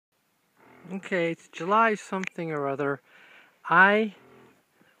Okay, it's July something or other.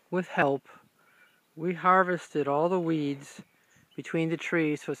 With help, we harvested all the weeds between the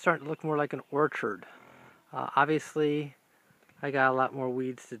trees, so it's starting to look more like an orchard. Obviously, I got a lot more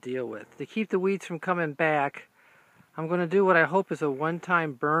weeds to deal with. To keep the weeds from coming back, I'm going to do what I hope is a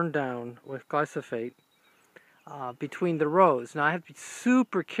one-time burn down with glyphosate between the rows. Now, I have to be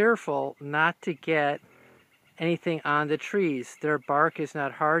super careful not to get anything on the trees. Their bark is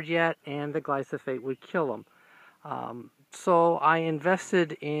not hard yet, and the glyphosate would kill them. So I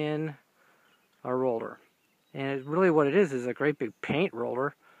invested in a roller. And really what it is a great big paint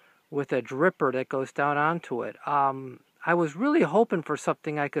roller with a dripper that goes down onto it. I was really hoping for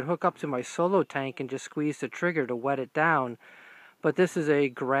something I could hook up to my solo tank and just squeeze the trigger to wet it down. But this is a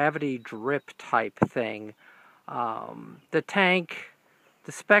gravity drip type thing. The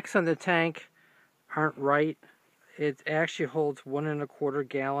specs on the tank aren't right. It actually holds 1.25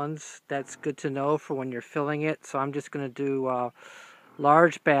 gallons. That's good to know for when you're filling it. So I'm just going to do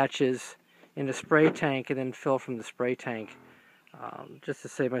large batches in a spray tank and then fill from the spray tank, just to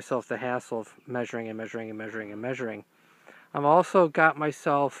save myself the hassle of measuring and measuring and measuring and measuring. I've also got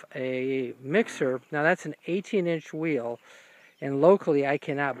myself a mixer. Now that's an 18-inch wheel, and locally I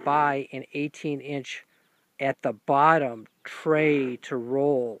cannot buy an 18-inch at the bottom tray to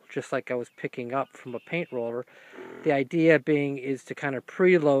roll, just like I was picking up from a paint roller. The idea being is to kind of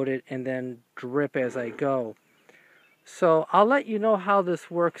preload it and then drip as I go. So I'll let you know how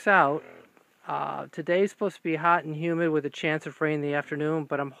this works out. Today's supposed to be hot and humid with a chance of rain in the afternoon,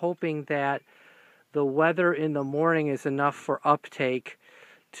 but I'm hoping that the weather in the morning is enough for uptake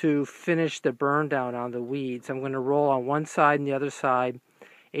to finish the burn down on the weeds. I'm going to roll on one side and the other side,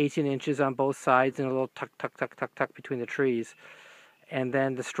 18 inches on both sides, and a little tuck, tuck, tuck, tuck, tuck between the trees. And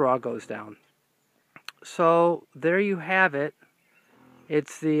then the straw goes down. So there you have it.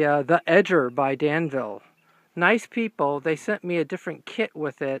 It's the Edger by Danville. Nice people. They sent me a different kit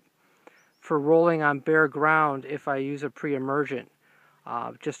with it for rolling on bare ground if I use a pre-emergent.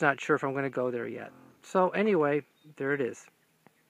 Just not sure if I'm going to go there yet. So anyway, there it is.